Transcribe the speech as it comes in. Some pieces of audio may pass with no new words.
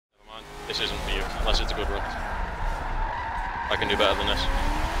this isn't for you, unless it's a good run. I can do better than this.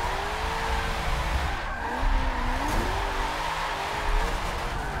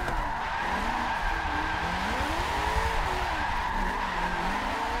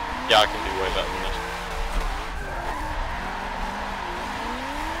 Yeah, I can do way better than this.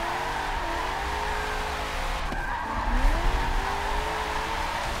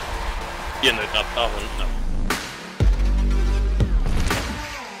 Yeah, no, that one, no.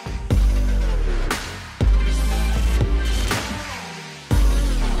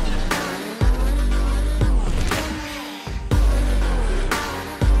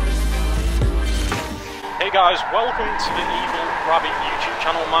 Hey guys, welcome to the EvlRabbit YouTube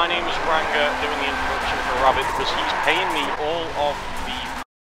channel. My name is Ranga, doing the introduction for Rabbit because he's paying me all of the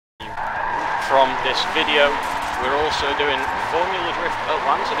from this video. We're also doing Formula Drift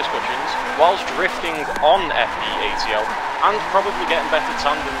Atlanta discussions whilst drifting on FD ATL and probably getting better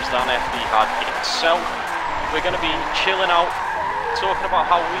tandems than FD had itself. We're going to be chilling out, talking about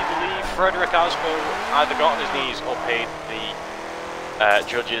how we believe Frederick Asbo either got on his knees or paid the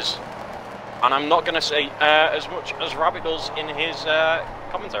judges. And I'm not going to say as much as Rabbit does in his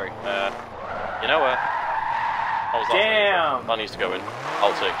commentary. You know, how was that? Damn! That needs to go in.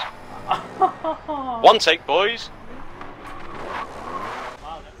 I'll take. One take, boys.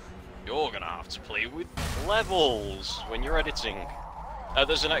 You're going to have to play with levels when you're editing.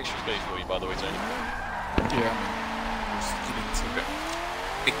 There's an extra space for you, by the way, Tony. Yeah. Just giving some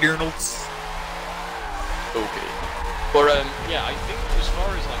McDonald's. Okay. But yeah, I think as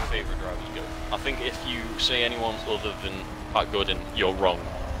far as like favourite drivers go, I think if you say anyone other than Pat Gooden, you're wrong.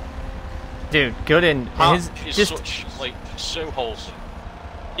 Dude, Gooden is just such like so wholesome.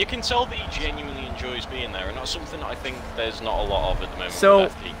 You can tell that he genuinely enjoys being there, and that's something that I think there's not a lot of at the moment. So,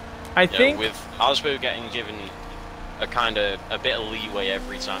 with FD. I think with Asbo getting given a bit of leeway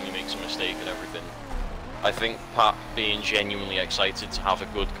every time he makes a mistake and everything. I think Pat being genuinely excited to have a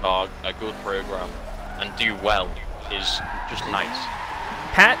good car, a good program, and do well is just nice.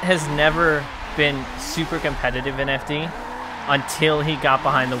 Pat has never been super competitive in FD until he got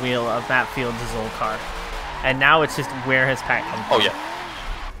behind the wheel of Matt Fields' old car. And now it's just where has Pat come from? Oh yeah.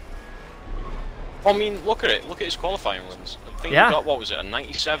 I mean, look at it. Look at his qualifying runs. I think he got, what was it, a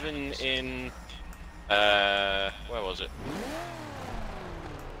 97 in... where was it?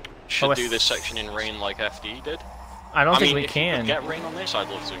 Should do this section in rain like FD did. I don't think we if can. You could get rain on this, I'd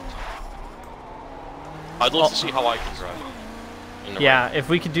love to. I'd love to see how I can drive it. Yeah, if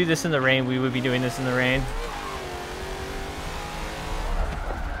we could do this in the rain, we would be doing this in the rain.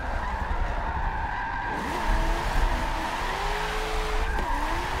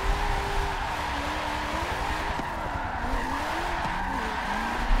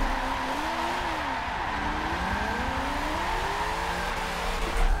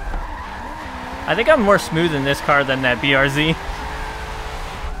 I think I'm more smooth in this car than that BRZ.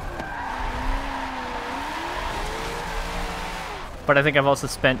 But I think I've also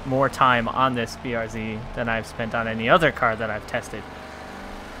spent more time on this BRZ than I've spent on any other car that I've tested.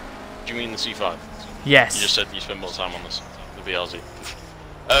 Do you mean the C5? Yes. You just said you spent more time on this, the BRZ.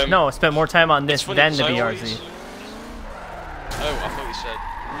 No, I spent more time on this than the BRZ. Oh, I thought you said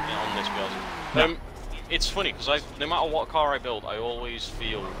on this BRZ. No. It's funny because no matter what car I build, I always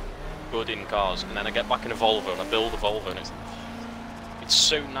feel good in cars, and then I get back in a Volvo and I build a Volvo, and it's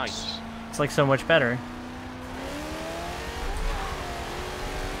so nice. It's like so much better.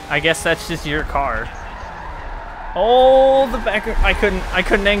 I guess that's just your car. Oh, the back! I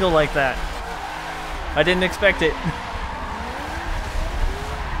couldn't angle like that. I didn't expect it.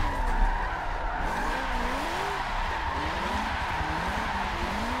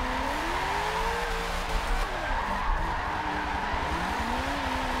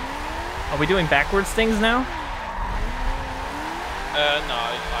 Are we doing backwards things now? No,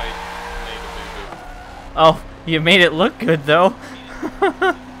 I made a boo-boo. Oh, you made it look good though.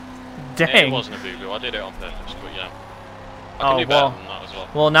 Dang. Yeah, it wasn't a boo-boo, I did it on purpose, but yeah. I can do better than that as well.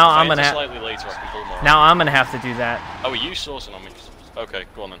 Well, now I'm gonna slightly later, I can pull more. Now I'm gonna have to do that. Oh, are you sourcing on me? Okay,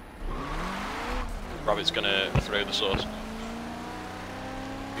 go on then. Rabbit's gonna throw the sauce.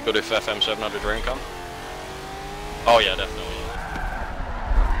 You good if FM7 had a drink on? Oh yeah, definitely.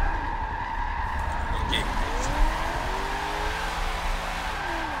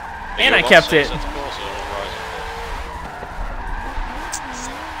 And I kept it.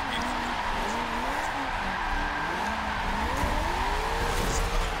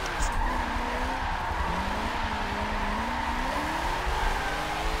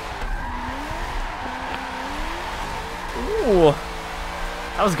 Ooh,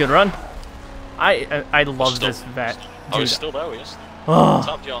 that was a good run. I love this vet. Oh, he's still there, yes. Oh,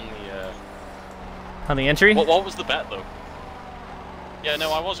 Tapped you on the entry? What was the bet though? Yeah,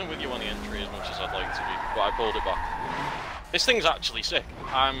 no, I wasn't with you on the entry as much as I'd like to be, but I pulled it back. This thing's actually sick.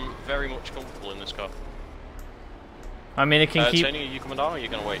 I'm very much comfortable in this car. I mean, it can keep. Tony, are you coming down or are you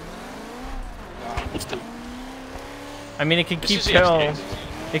gonna wait? I mean, it can keep This is tow.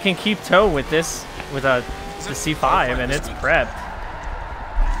 ESG. It can keep tow with this, with the C5, and it's prepped.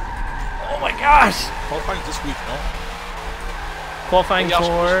 Oh my gosh! Qualifying this week, no? Qualifying We asked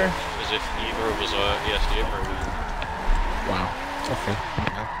for. as if neither of us are ESD for a week. Wow. Okay.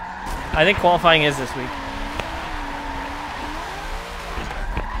 I think qualifying is this week.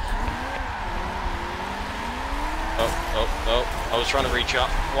 Oh, I was trying to reach out.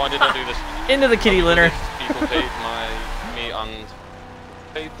 Why did I do this? Into the kitty litter. People paid me and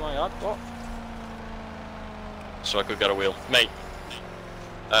paid my ad, what? So I could get a wheel. Mate,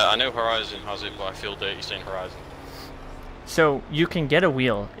 I know Horizon has it, but I feel dirty saying Horizon. So you can get a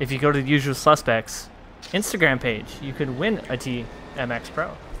wheel if you go to the Usual Suspects Instagram page. You could win a TMX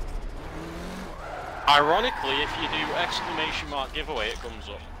Pro. Ironically, if you do exclamation mark giveaway, it comes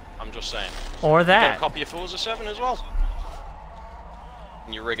up. I'm just saying. Or You get a that. copy of Forza 7 as well.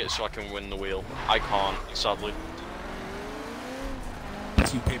 And you rig it so I can win the wheel. I can't, sadly.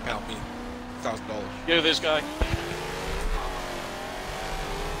 You PayPal me $1,000. Yo, this guy.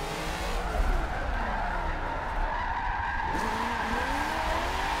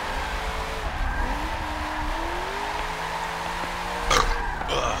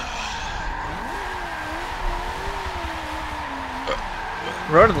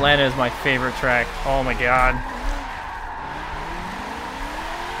 Road Atlanta is my favorite track. Oh my god.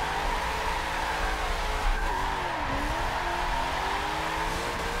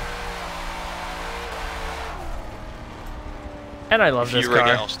 And I love If this you rig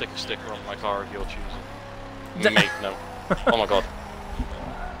car. it, I'll stick a sticker on my car if you're choosing. Mate, no. Oh my god.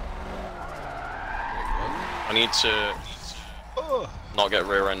 I need to not get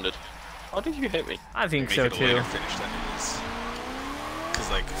rear-ended. How did you hit me? I think Make so it a too. later finish than it is. Because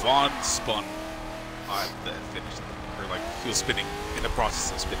like Vaughn spun on the finish, or like he was spinning in the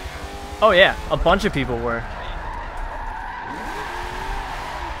process of spinning. Oh yeah, a bunch of people were.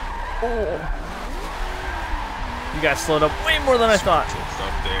 Oh. You guys slowed up way more than I thought.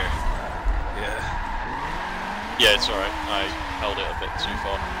 Up there. Yeah. Yeah, it's alright. I held it a bit too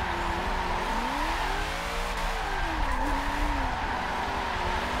far.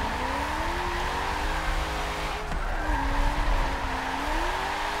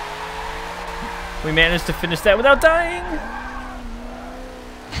 We managed to finish that without dying.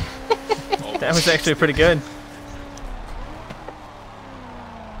 That was actually pretty good.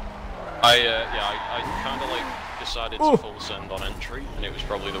 I kind of like decided to full send on entry, and it was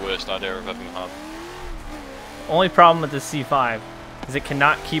probably the worst idea I've ever had. Only problem with the C5 is it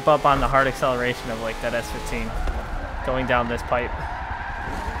cannot keep up on the hard acceleration of like that S15 going down this pipe.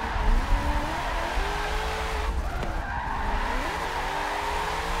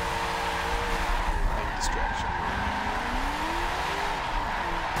 Distraction.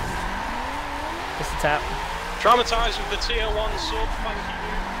 Just a tap. Traumatized with the tier 1 sub, thank you.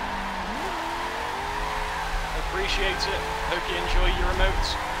 Appreciate it. Hope you enjoy your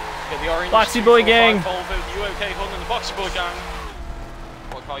remotes. Get the orange Boxy Boy Gang. Volvo, the UK Hun and the Boxy Boy Gang.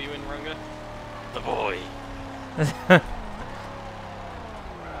 What car are you in, Ranga? The boy.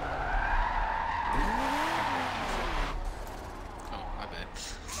 Oh, my bad.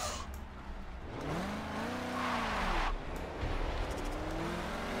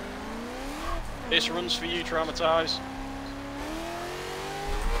 This runs for you, Traumatized.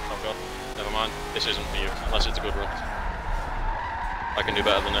 Oh god, never mind. This isn't for you, unless it's a good run. I can do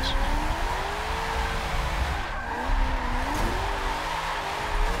better than this.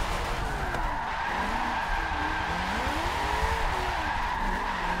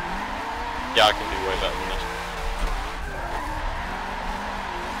 Yeah, I can do way better than this.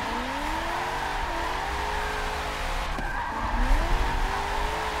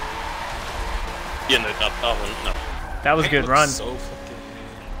 Yeah, no, that one, no. That was a good run. So fucking,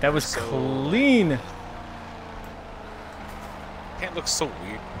 That was so clean. Paint looks so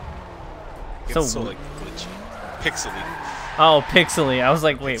weird. It's So so like glitchy, pixely. Oh, pixely. I was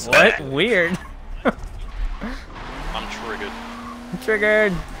like, wait, what? Weird. I'm triggered.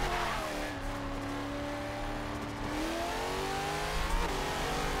 Triggered.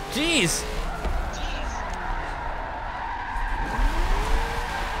 Jeez.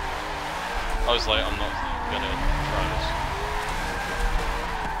 I was like, I'm not gonna try this.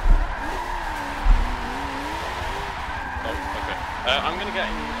 Oh, okay. I'm gonna get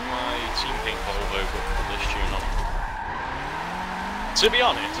in my team paint Volvo, but put this tune on. To be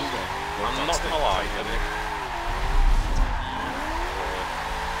honest, Okay. I'm not gonna lie.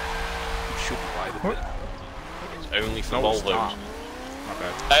 You shouldn't buy the bit. It's only for No, it's Volvos. not. My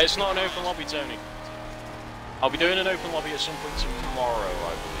bad. It's not an open lobby, Tony. I'll be doing an open lobby at some point tomorrow,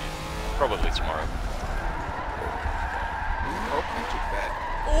 I believe. Probably tomorrow. Oh, I took that.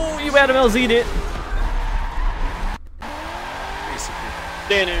 Oh, you Adam LZ'd it. Basically.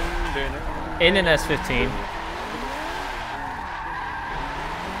 In an S15.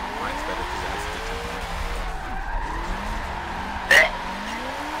 Mine's better because it has the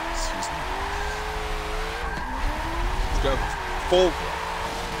Excuse me. Let's go. Full.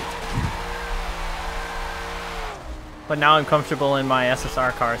 But now I'm comfortable in my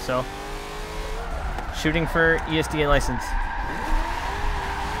SSR car, so shooting for ESDA license.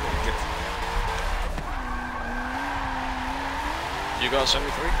 You got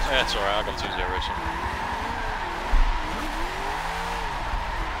 73? Yeah, it's alright, I got 2-0 racing.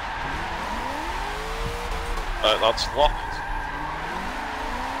 That's locked.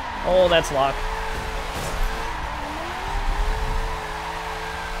 Oh, that's locked.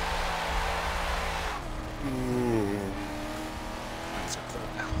 Mine's so cold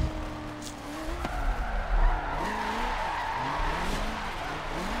now.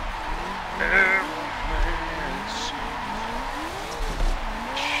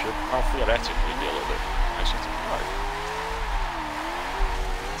 Should now theoretically be a little bit nicer to drive.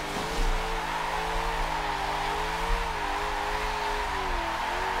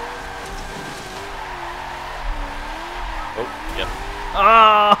 Oh, yeah.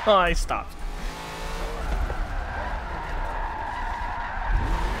 Ah, I stopped.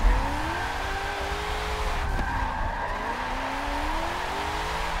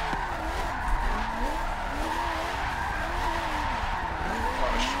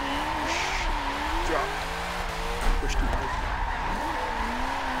 Drop. Push too hard.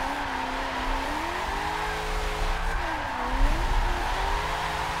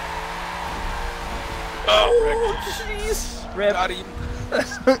 Oh, Jeez. Rip. Got him.